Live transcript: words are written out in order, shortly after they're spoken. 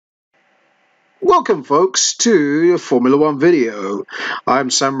Welcome folks to a Formula One video. I'm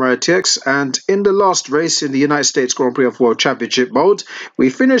SamuraiT-X, and in the last race in the United States Grand Prix of World Championship mode, we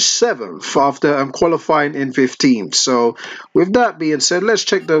finished 7th after qualifying in 15th. So with that being said, let's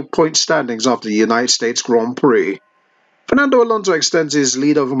check the point standings after the United States Grand Prix. Fernando Alonso extends his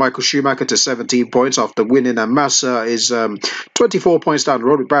lead over Michael Schumacher to 17 points after winning, and Massa is 24 points down the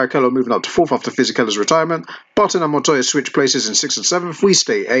road, with Barrichello moving up to 4th after Fisichella's retirement. Button and Montoya switch places in 6th and 7th. We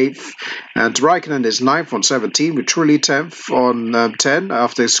stay 8th, and Raikkonen is 9th on 17, with Trulli 10th on 10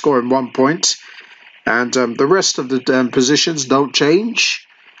 after scoring 1 point. And the rest of the positions don't change,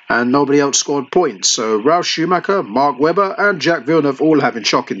 and nobody else scored points. So Ralf Schumacher, Mark Webber and Jacques Villeneuve all having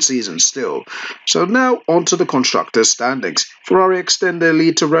shocking seasons still. So now on to the constructors' standings. Ferrari extend their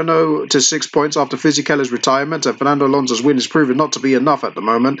lead to Renault to 6 points after Fisichella's retirement, and Fernando Alonso's win is proven not to be enough at the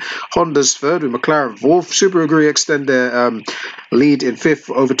moment. Honda's 3rd with McLaren 4th. Super Agri extend their lead in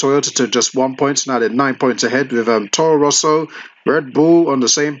 5th over Toyota to just 1 point. So now they're 9 points ahead, with Toro Rosso, Red Bull on the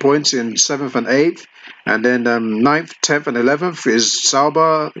same points in 7th and 8th. And then 9th, 10th and 11th is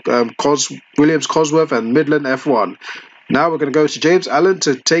Sauber, Williams, Cosworth and Midland F1. Now we're going to go to James Allen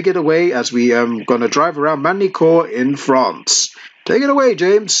to take it away as we going to drive around Magny-Cours in France. Take it away,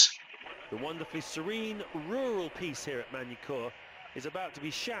 James. The wonderfully serene rural peace here at Magny-Cours is about to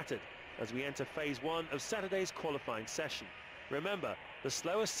be shattered as we enter phase 1 of Saturday's qualifying session. Remember, the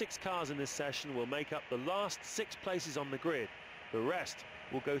slowest 6 cars in this session will make up the last 6 places on the grid. The rest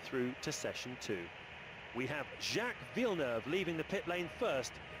will go through to session 2. We have Jacques Villeneuve leaving the pit lane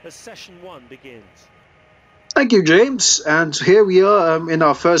first as session 1 begins. Thank you, James. And here we are in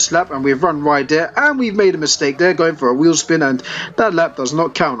our first lap, and we've run wide there, and we've made a mistake there going for a wheel spin, and that lap does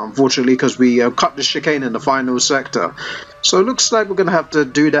not count, unfortunately, because we cut the chicane in the final sector. So it looks like we're going to have to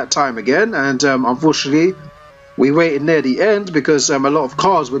do that time again, and unfortunately we waited near the end because a lot of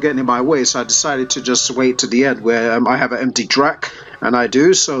cars were getting in my way, so I decided to just wait to the end where I have an empty track, and I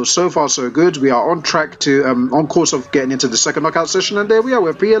do. So far so good. We are on track to on course of getting into the second knockout session, and there we are.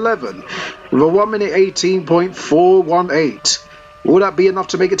 We're P11 with a 1 minute 18.418. Will that be enough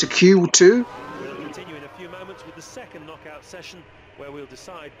to make it to Q2? We'll continue in a few moments with the second knockout session, where we'll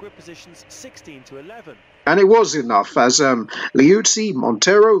decide grid positions 16 to 11. And it was enough, as Liuzzi,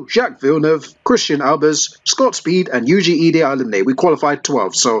 Montero, Jacques Villeneuve, Christian Albers, Scott Speed and Yuji Ide are eliminated. We qualified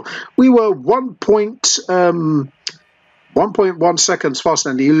 12th, so we were 1.1 seconds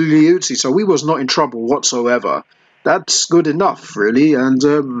faster than Liuzzi, so we was not in trouble whatsoever. That's good enough, really, and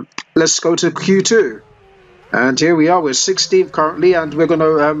let's go to Q2. And here we are, we're 16th currently, and we're going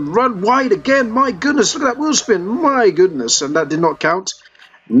to run wide again. My goodness, look at that wheel spin, my goodness, and that did not count.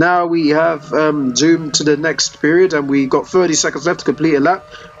 Now we have zoomed to the next period, and we got 30 seconds left to complete a lap.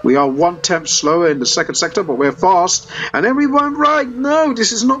 We are 1/10 slower in the second sector, but we're fast. And then we went right. No,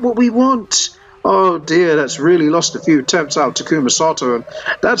 this is not what we want. Oh dear, that's really lost a few attempts out to Takuma Sato, and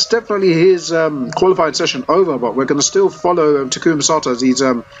that's definitely his qualifying session over. But we're going to still follow Takuma Sato as he's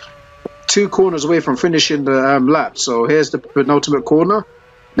 2 corners away from finishing the lap. So here's the penultimate corner,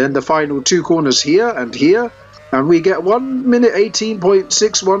 then the final 2 corners here and here. And we get 1 minute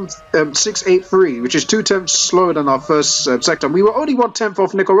 18.683, which is 2/10 slower than our first sector. We were only 1/10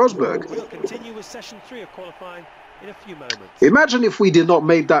 off Nico Rosberg. We'll continue with session 3 of qualifying in a few moments. Imagine if we did not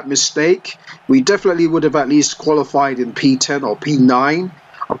make that mistake. We definitely would have at least qualified in P10 or P9.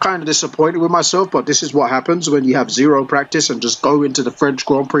 I'm kind of disappointed with myself, but this is what happens when you have 0 practice and just go into the French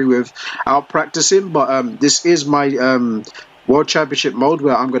Grand Prix without practicing. But this is my World Championship mode,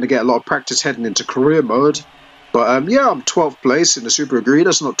 where I'm going to get a lot of practice heading into career mode. But yeah, I'm 12th place in the Super Agri.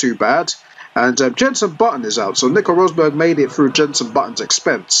 That's not too bad. And Jenson Button is out. So Nico Rosberg made it through Jenson Button's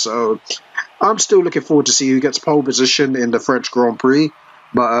expense. So I'm still looking forward to see who gets pole position in the French Grand Prix.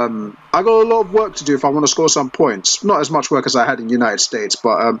 But I got a lot of work to do if I want to score some points. Not as much work as I had in the United States.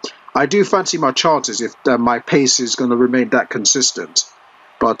 But I do fancy my chances if my pace is going to remain that consistent.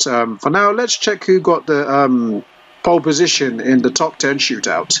 But for now, let's check who got the pole position in the top 10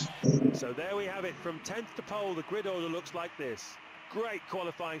 shootout. So there we have it, from 10th to pole. The grid order looks like this. Great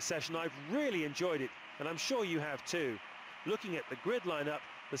qualifying session. I've really enjoyed it, and I'm sure you have too. Looking at the grid lineup,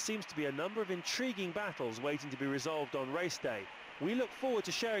 there seems to be a number of intriguing battles waiting to be resolved on race day. We look forward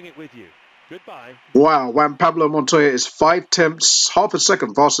to sharing it with you. Goodbye. Wow, Juan Pablo Montoya is 5/10, half a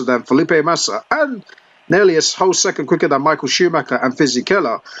second faster than Felipe Massa, and nearly a whole second quicker than Michael Schumacher and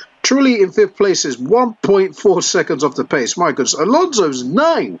Fisichella. Truly in 5th place is 1.4 seconds off the pace. My goodness, Alonso's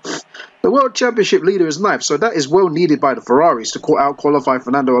 9th. The World Championship leader is 9th, so that is well needed by the Ferraris to out-qualify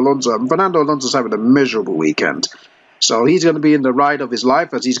Fernando Alonso. And Fernando Alonso's having a miserable weekend. So he's going to be in the ride of his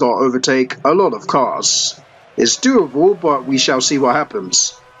life as he's got to overtake a lot of cars. It's doable, but we shall see what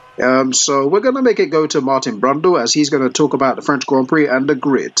happens. So we're going to make it go to Martin Brundle as he's going to talk about the French Grand Prix and the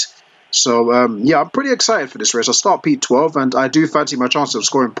grid. So, yeah, I'm pretty excited for this race. I start P12 and I do fancy my chances of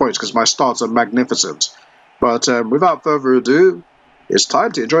scoring points because my starts are magnificent. But without further ado, it's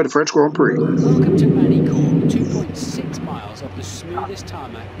time to enjoy the French Grand Prix. Welcome to Manicourt, 2.6 miles of the smoothest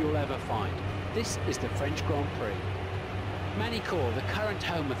tarmac you'll ever find. This is the French Grand Prix. Manicourt, the current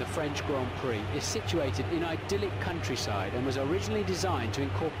home of the French Grand Prix, is situated in idyllic countryside and was originally designed to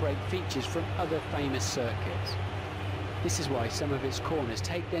incorporate features from other famous circuits. This is why some of its corners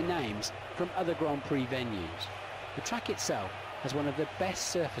take their names from other Grand Prix venues. The track itself has one of the best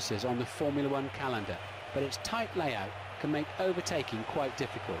surfaces on the Formula One calendar, but its tight layout can make overtaking quite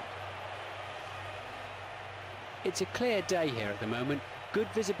difficult. It's a clear day here at the moment, good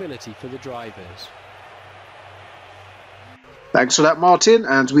visibility for the drivers. Thanks for that, Martin,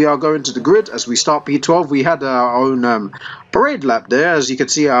 and we are going to the grid as we start P12. We had our own parade lap there. As you can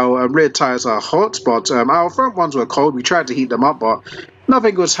see, our rear tyres are hot, but our front ones were cold. We tried to heat them up, but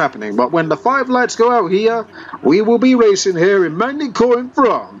nothing was happening. But when the 5 lights go out here, we will be racing here in Manicourt in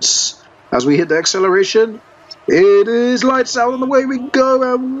France. As we hit the acceleration, it is lights out and away we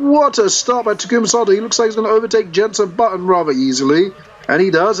go, and what a start by Takuma Sato. He looks like he's going to overtake Jenson Button rather easily. And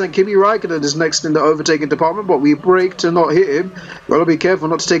he does, and Kimi Raikkonen is next in the overtaking department, but we brake to not hit him. Gotta be careful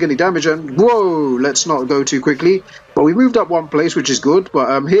not to take any damage, and whoa, let's not go too quickly. But we moved up 1 place, which is good,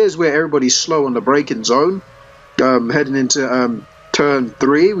 but here's where everybody's slow on the braking zone. Heading into turn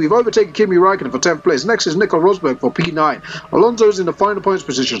 3. We've overtaken Kimi Raikkonen for 10th place. Next is Nico Rosberg for P9. Alonso's in the final points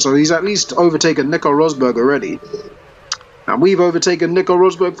position, so he's at least overtaken Nico Rosberg already. And we've overtaken Nico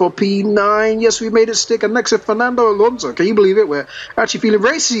Rosberg for P9. Yes, we made it stick. And next is Fernando Alonso. Can you believe it? We're actually feeling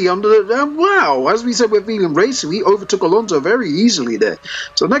racy under the... wow, as we said, we're feeling racy. We overtook Alonso very easily there.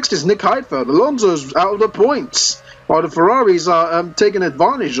 So next is Nick Heidfeld. Alonso's out of the points, while the Ferraris are taking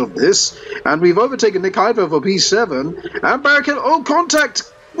advantage of this. And we've overtaken Nick Heidfeld for P7. And Barrichello... oh,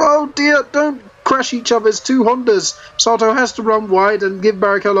 contact! Oh, dear, don't crash each other's 2 Hondas. Sato has to run wide and give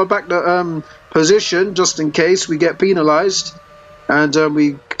Barrichello back the... position just in case we get penalised, and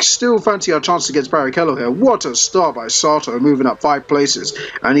we still fancy our chances against Barrichello here. What a start by Sato, moving up 5 places,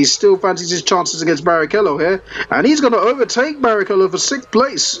 and he still fancies his chances against Barrichello here, and he's going to overtake Barrichello for 6th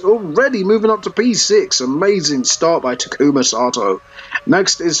place, already moving up to P6. Amazing start by Takuma Sato.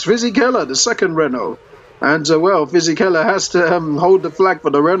 Next is Fisichella, the 2nd Renault. And, well, Fisichella has to hold the flag for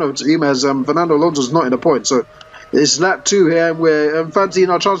the Renault team as Fernando Alonso's not in the point, so it's lap 2 here, and we're fancying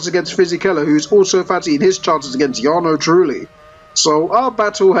our chances against Fisichella, who's also fancying his chances against Jarno Trulli. So our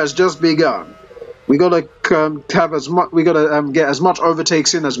battle has just begun. We gotta have as much. We gotta get as much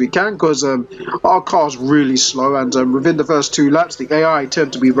overtakes in as we can, because our car's really slow, and within the first 2 laps, the AI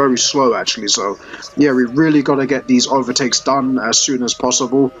tend to be very slow actually. So yeah, we really gotta get these overtakes done as soon as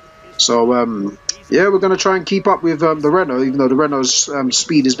possible. So yeah, we're going to try and keep up with the Renault, even though the Renault's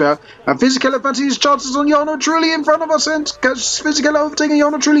speed is better. And Fisichella fancies his chances on Jarno Trulli in front of us, and Fisichella overtaking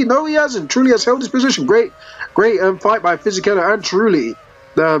Jarno Trulli. No, he hasn't. Trulli has held his position. Great fight by Fisichella and Trulli.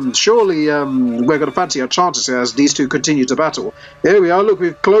 Surely we're going to fancy our chances here as these two continue to battle. Here we are. Look,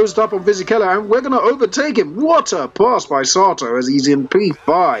 we've closed up on Fisichella, and we're going to overtake him. What a pass by Sato as he's in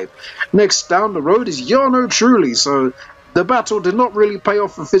P5. Next down the road is Jarno Trulli. So the battle did not really pay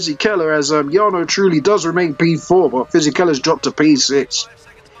off for Fisichella, as Jarno Trulli does remain P4, but Fisichella's dropped to P6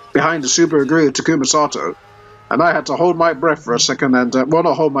 behind the super aggressive Takuma Sato. And I had to hold my breath for a second, and well,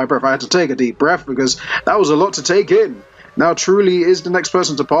 not hold my breath, I had to take a deep breath because that was a lot to take in. Now Trulli is the next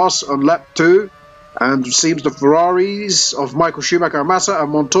person to pass on lap 2, and it seems the Ferraris of Michael Schumacher and Massa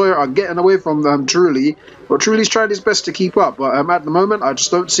and Montoya are getting away from Trulli, but Trulli's trying his best to keep up, but at the moment I just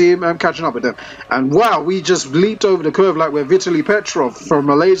don't see him catching up with them. And wow, we just leaped over the curve like we're Vitaly Petrov from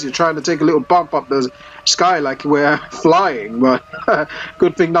Malaysia trying to take a little bump up the sky like we're flying, but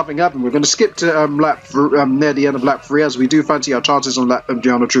good thing nothing happened. We're going to skip to near the end of lap 3, as we do fancy our chances on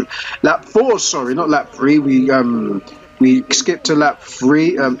Jarno Trulli. Lap 4, sorry, not lap 3. We skipped to lap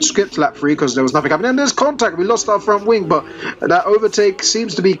 3, because there was nothing happening. And there's contact. We lost our front wing, but that overtake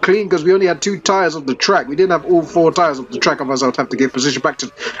seems to be clean because we only had 2 tyres of the track. We didn't have all 4 tyres of the track, otherwise I would have to give position back to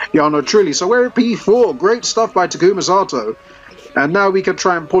Jarno Trulli. So we're at P4. Great stuff by Takuma Sato. And now we can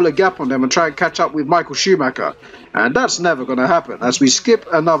try and pull a gap on them and try and catch up with Michael Schumacher. And that's never going to happen. As we skip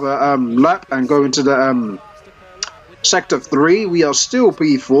another lap and go into the sector 3, we are still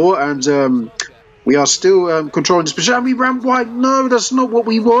P4, and we are still controlling this position. And we ran wide. No, that's not what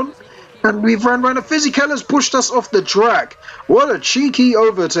we want. And we've ran right. Fisichella's pushed us off the track. What a cheeky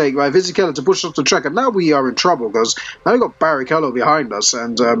overtake by Fisichella to push us off the track. And now we are in trouble because now we've got Barrichello behind us.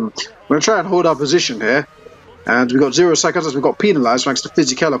 And we're going to try and hold our position here. And we got 0 seconds as we got penalised thanks to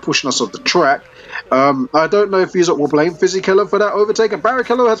Fisichella pushing us off the track. I don't know if you will blame Fisichella for that overtake. And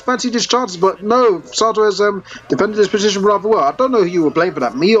Barrichello has fancied his chances, but no, Sato has defended his position rather well. I don't know who you will blame for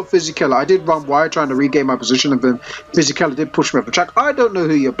that, me or Fisichella. I did run wide trying to regain my position, and then Fisichella did push me off the track. I don't know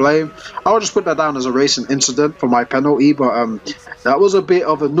who you blame. I'll just put that down as a racing incident for my penalty, but that was a bit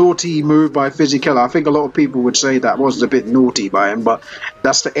of a naughty move by Fisichella. I think a lot of people would say that was a bit naughty by him, but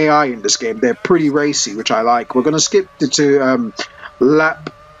that's the AI in this game. They're pretty racy, which I like. We're going to skip to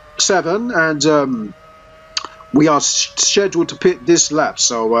lap 7, and we are scheduled to pit this lap.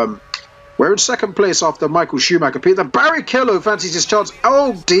 So we're in second place after Michael Schumacher pit. The Barrichello fancies his chance.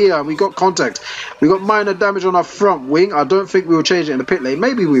 Oh dear, we got contact. We got minor damage on our front wing. I don't think we will change it in the pit lane.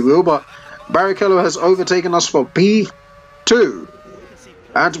 Maybe we will, but Barrichello has overtaken us for P2.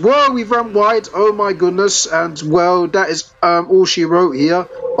 And, whoa, we've run wide. Oh, my goodness. And, well, that is all she wrote here.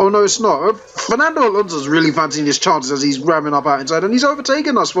 Oh, no, it's not. Fernando Alonso's really fancying his chances as he's ramming up out inside. And he's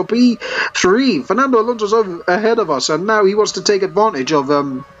overtaken us for P3. Fernando Alonso's ahead of us. And now he wants to take advantage of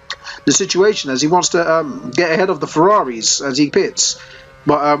the situation as he wants to get ahead of the Ferraris as he pits.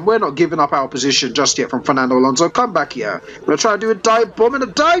 But we're not giving up our position just yet from Fernando Alonso. Come back here. We're going to try to do a dive bomb, and a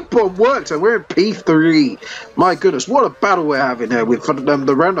dive bomb worked, and we're in P3. My goodness, what a battle we're having here with the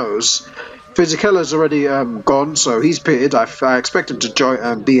Renaults. Fisichella's already gone, so he's pitted. I expect him to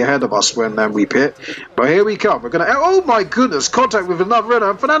join be ahead of us when we pit. But here we come. We're going to... Oh, my goodness, contact with another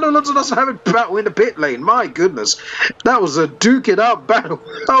Renault. Fernando Alonso doesn't have a battle in the pit lane. My goodness. That was a duke-it-out battle.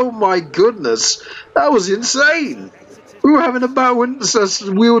 Oh, my goodness. That was insane. We were having a battle,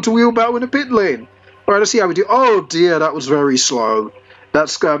 wheel-to-wheel battle in the pit lane. All right, let's see how we do. Oh dear, that was very slow.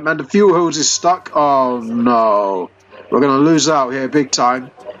 That's and the fuel hose is stuck. Oh no, we're gonna lose out here big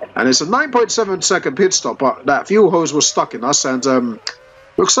time. And it's a 9.7 second pit stop, but that fuel hose was stuck in us. And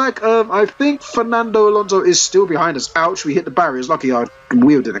looks like I think Fernando Alonso is still behind us. Ouch, we hit the barriers. Lucky our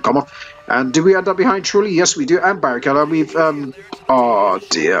wheel didn't come off. And did we end up behind Trulli? Yes, we do. And Barrichello. We've oh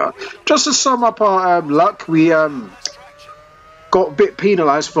dear. Just to sum up our luck, we got a bit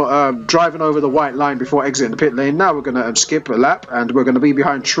penalised for driving over the white line before exiting the pit lane. Now we're going to skip a lap, and we're going to be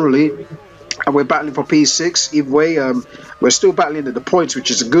behind Trulli, and we're battling for P6. Either way, we're still battling at the points,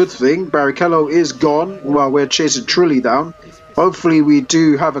 which is a good thing. Barrichello is gone while we're chasing Trulli down. Hopefully we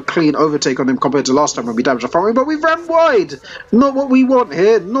do have a clean overtake on him compared to last time when we damaged the front wing, but we ran wide. Not what we want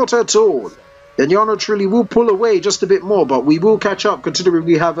here, not at all. Then Jarno Trulli will pull away just a bit more, but we will catch up considering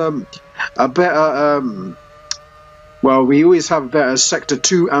we have a better... well, we always have better Sector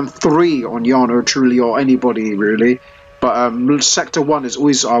 2 and 3 on Jarno Trulli or anybody, really. But Sector 1 is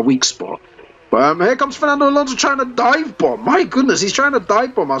always our weak spot. But here comes Fernando Alonso trying to dive bomb. My goodness, he's trying to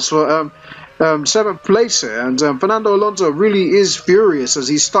dive bomb us for 7th place here. And Fernando Alonso really is furious as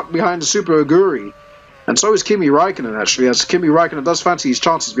he's stuck behind the Super Aguri. And so is Kimi Raikkonen, actually, as Kimi Raikkonen does fancy his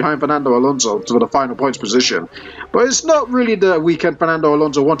chances behind Fernando Alonso for the final points position. But it's not really the weekend Fernando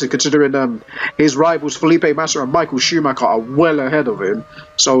Alonso wanted, considering his rivals Felipe Massa and Michael Schumacher are well ahead of him.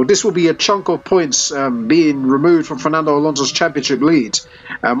 So this will be a chunk of points being removed from Fernando Alonso's championship lead.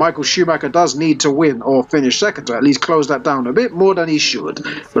 Michael Schumacher does need to win or finish second to at least close that down a bit more than he should.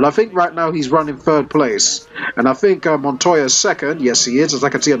 But I think right now he's running 3rd place. And I think Montoya's second. Yes, he is, as I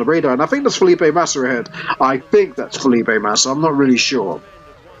can see on the radar. And I think that's Felipe Massa ahead. I think that's Felipe Massa. I'm not really sure.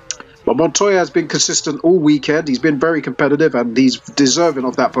 But Montoya has been consistent all weekend. He's been very competitive and he's deserving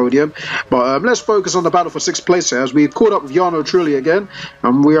of that podium. But let's focus on the battle for 6th place here as we've caught up with Jarno Trulli again.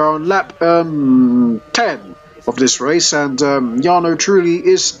 And we are on lap 10 of this race. And Jarno Trulli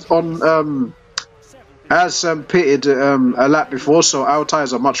is on... has pitted a lap before, so our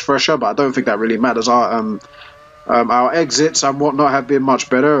tyres are much fresher. But I don't think that really matters. Our exits and whatnot have been much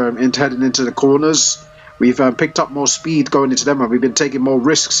better heading into the corners. We've picked up more speed going into them, and we've been taking more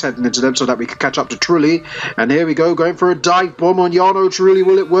risks heading into them so that we can catch up to Trulli. And here we go, going for a dive bomb on Jarno Trulli.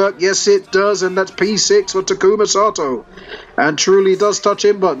 Will it work? Yes, it does, and that's P6 for Takuma Sato. And Trulli does touch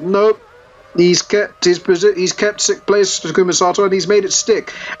him, but nope. He's kept 6th place to Takuma Sato, and he's made it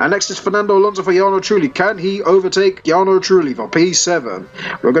stick. And next is Fernando Alonso for Jarno Trulli. Can he overtake Jarno Trulli for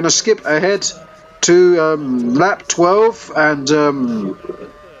P7? We're going to skip ahead to lap 12, and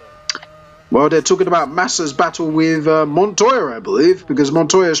well, they're talking about Massa's battle with Montoya, I believe, because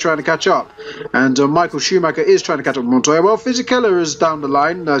Montoya is trying to catch up, and Michael Schumacher is trying to catch up with Montoya. Well, Fisichella is down the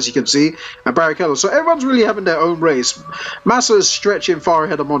line, as you can see, and Barrichello. So everyone's really having their own race. Massa is stretching far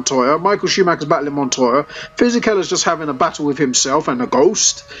ahead of Montoya. Michael Schumacher's battling Montoya. Fisichella's just having a battle with himself and a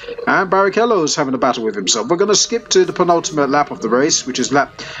ghost, and Barrichello's having a battle with himself. We're going to skip to the penultimate lap of the race, which is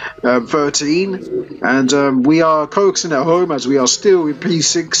lap 13, and we are coaxing at home as we are still in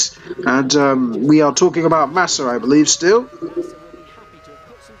P6, and we are talking about Massa, I believe, still. Massa will be happy to have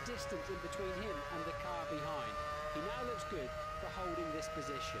put some distance in between him and the car behind. He now looks good for holding this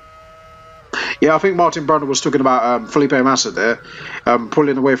position. Yeah, I think Martin Brundle was talking about Felipe Massa there,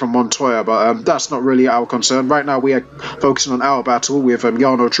 pulling away from Montoya, but that's not really our concern. Right now we are focusing on our battle with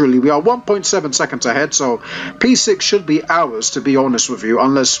Jarno Trulli. We are 1.7 seconds ahead, so P6 should be ours, to be honest with you,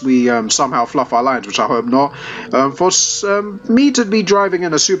 unless we somehow fluff our lines, which I hope not. For me to be driving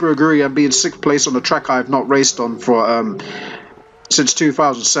in a Super Aguri and be in 6th place on a track I have not raced on for since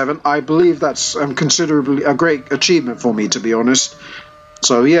 2007, I believe that's considerably a great achievement for me, to be honest.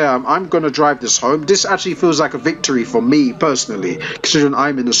 So yeah, I'm going to drive this home. This actually feels like a victory for me personally, considering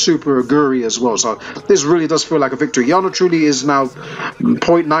I'm in a Super Aguri as well. So this really does feel like a victory. Jarno Trulli is now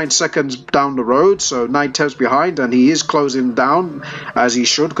 0.9 seconds down the road, so 9 tenths behind, and he is closing down as he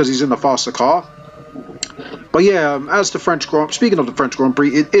should because he's in a faster car. But yeah, as the speaking of the French Grand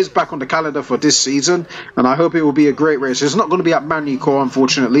Prix, it is back on the calendar for this season, and I hope it will be a great race. It's not going to be at Magny-Cours,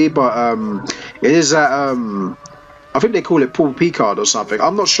 unfortunately, but it is at I think they call it Paul Picard or something.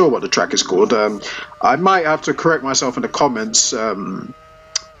 I'm not sure what the track is called. I might have to correct myself in the comments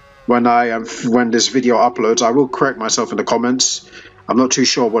when this video uploads. I will correct myself in the comments. I'm not too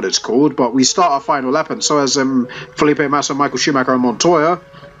sure what it's called, but we start our final lap, and so has Felipe Massa, Michael Schumacher, and Montoya.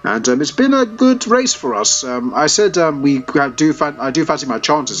 And it's been a good race for us. I said I do fancy my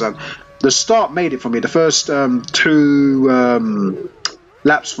chances, and the start made it for me. The first two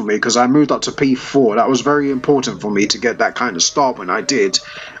laps for me, because I moved up to P4. That was very important for me to get that kind of start when I did.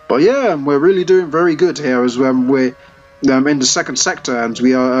 But yeah, we're really doing very good here as we're in the second sector, and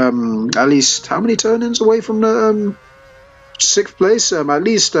we are at least how many turn-ins away from the 6th place? At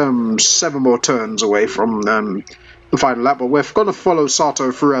least 7 more turns away from the final lap. But we're going to follow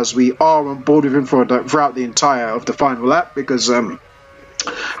Sato through, as we are on board with him throughout the entire of the final lap, because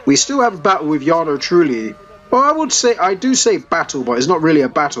we still have a battle with Jarno Trulli. Well, I do say battle, but it's not really a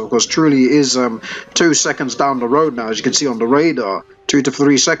battle, because Trulli is 2 seconds down the road now, as you can see on the radar, 2 to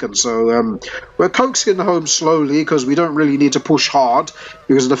 3 seconds. So we're coaxing home slowly, because we don't really need to push hard,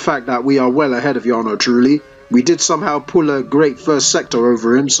 because of the fact that we are well ahead of Jarno Trulli. We did somehow pull a great first sector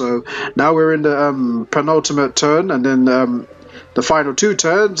over him, so now we're in the penultimate turn, and then the final 2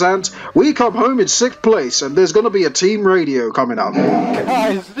 turns, and we come home in 6th place, and there's going to be a team radio coming up.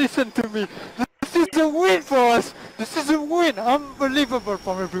 Guys, listen to me. This is a win for us. This is a win. Unbelievable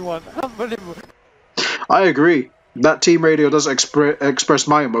from everyone. Unbelievable. I agree. That team radio does express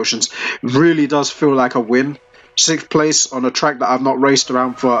my emotions. It really does feel like a win. 6th place on a track that I've not raced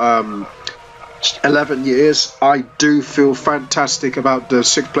around for 11 years. I do feel fantastic about the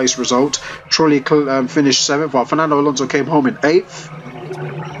 6th place result. Trulli finished 7th, while Fernando Alonso came home in 8th. It's been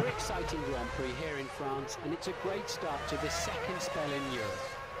another exciting Grand Prix here in France, and it's a great start to the second spell in Europe.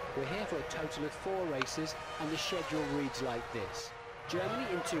 We're here for a total of 4 races, and the schedule reads like this: Germany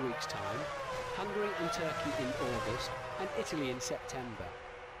in 2 weeks' time, Hungary and Turkey in August, and Italy in September.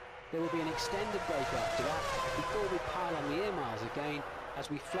 There will be an extended break after that, before we pile on the air miles again as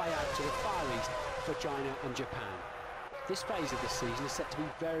we fly out to the Far East for China and Japan. This phase of the season is set to be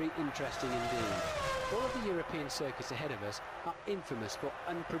very interesting indeed. All of the European circuits ahead of us are infamous for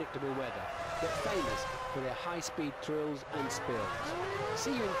unpredictable weather, but famous for their high-speed thrills and spills.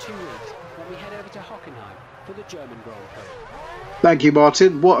 See you in 2 weeks when we head over to Hockenheim for the German Grand Prix. Thank you,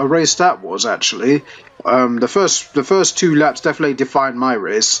 Martin. What a race that was, actually. The first 2 laps definitely defined my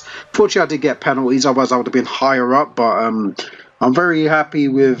race. Fortunately, I did get penalties, otherwise I would have been higher up, but I'm very happy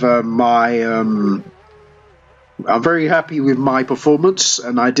with my performance,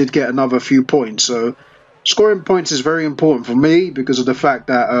 and I did get another few points. So scoring points is very important for me, because of the fact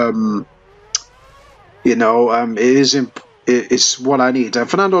that it's what I need.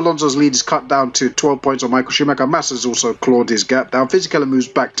 Fernando Alonso's lead is cut down to 12 points on Michael Schumacher. Massa's also clawed his gap down. Fisichella moves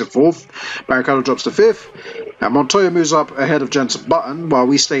back to 4th. Barrichello drops to 5th. And Montoya moves up ahead of Jenson Button, while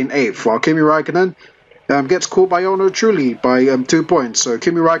we stay in 8th. While Kimi Raikkonen gets caught by Jarno Trulli by 2 points. So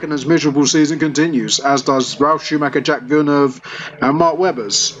Kimi Raikkonen's miserable season continues, as does Ralf Schumacher, Jack Villeneuve, and Mark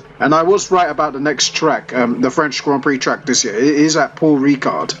Webber's. And I was right about the next track, the French Grand Prix track this year. It is at Paul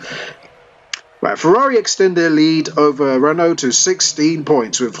Ricard. Right, Ferrari extend their lead over Renault to 16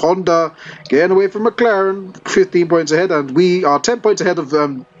 points, with Honda getting away from McLaren, 15 points ahead, and we are 10 points ahead of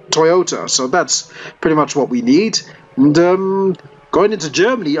Toyota. So that's pretty much what we need. And going into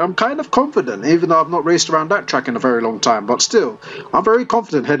Germany, I'm kind of confident, even though I've not raced around that track in a very long time. But still, I'm very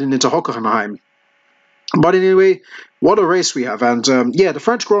confident heading into Hockenheim. But anyway, what a race we have. And yeah, the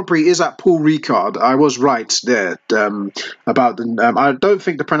French Grand Prix is at Paul Ricard. I was right there about the... I don't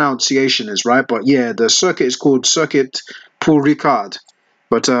think the pronunciation is right, but yeah, the circuit is called Circuit Paul Ricard.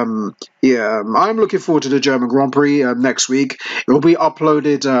 But yeah, I'm looking forward to the German Grand Prix next week. It will be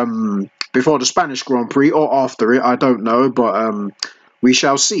uploaded before the Spanish Grand Prix or after it. I don't know, but we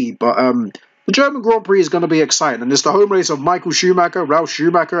shall see. But the German Grand Prix is going to be exciting, and it's the home race of Michael Schumacher, Ralf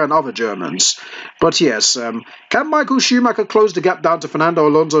Schumacher, and other Germans. But yes, can Michael Schumacher close the gap down to Fernando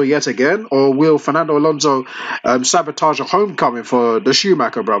Alonso yet again, or will Fernando Alonso sabotage a homecoming for the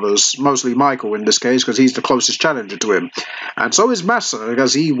Schumacher brothers, mostly Michael in this case, because he's the closest challenger to him? And so is Massa,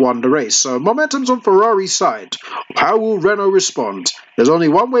 because he won the race. So momentum's on Ferrari's side. How will Renault respond? There's only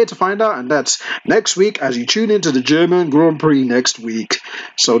one way to find out, and that's next week as you tune into the German Grand Prix next week.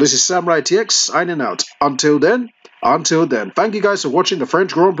 So this is SamuraiT-X signing out. Until then, thank you guys for watching the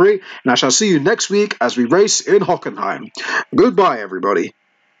French Grand Prix, and I shall see you next week as we race in Hockenheim. Goodbye, everybody.